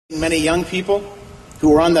Many young people who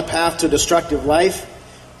were on the path to destructive life.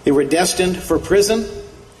 They were destined for prison,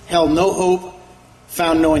 held no hope,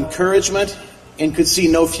 found no encouragement, and could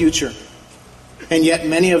see no future. And yet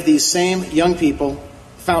many of these same young people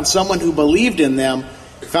found someone who believed in them,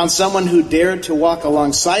 found someone who dared to walk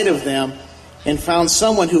alongside of them, and found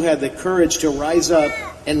someone who had the courage to rise up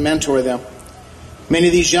and mentor them. Many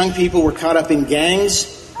of these young people were caught up in gangs,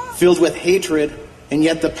 filled with hatred, and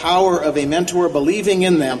yet the power of a mentor believing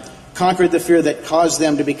in them conquered the fear that caused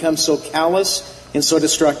them to become so callous and so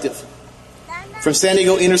destructive. From San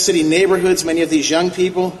Diego inner city neighborhoods, many of these young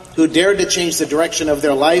people who dared to change the direction of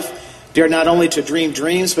their life, dared not only to dream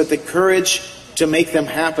dreams, but the courage to make them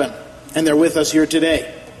happen. And they're with us here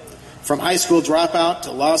today. From high school dropout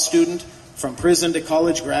to law student, from prison to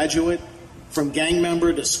college graduate, from gang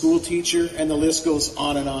member to school teacher, and the list goes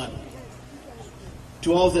on and on.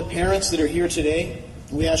 To all of the parents that are here today,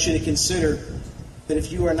 we ask you to consider that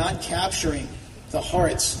if you are not capturing the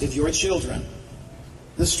hearts of your children,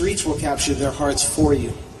 the streets will capture their hearts for you.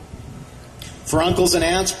 For uncles and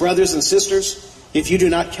aunts, brothers and sisters, if you do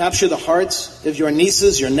not capture the hearts of your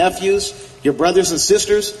nieces, your nephews, your brothers and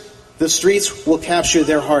sisters, the streets will capture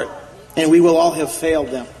their heart, and we will all have failed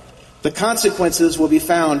them. The consequences will be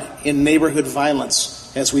found in neighborhood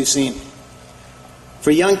violence, as we've seen. For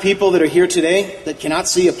young people that are here today that cannot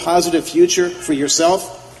see a positive future for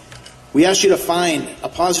yourself, we ask you to find a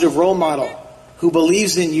positive role model who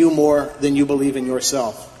believes in you more than you believe in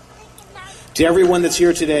yourself. To everyone that's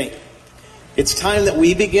here today, it's time that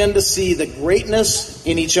we begin to see the greatness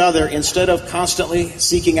in each other instead of constantly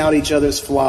seeking out each other's flaws.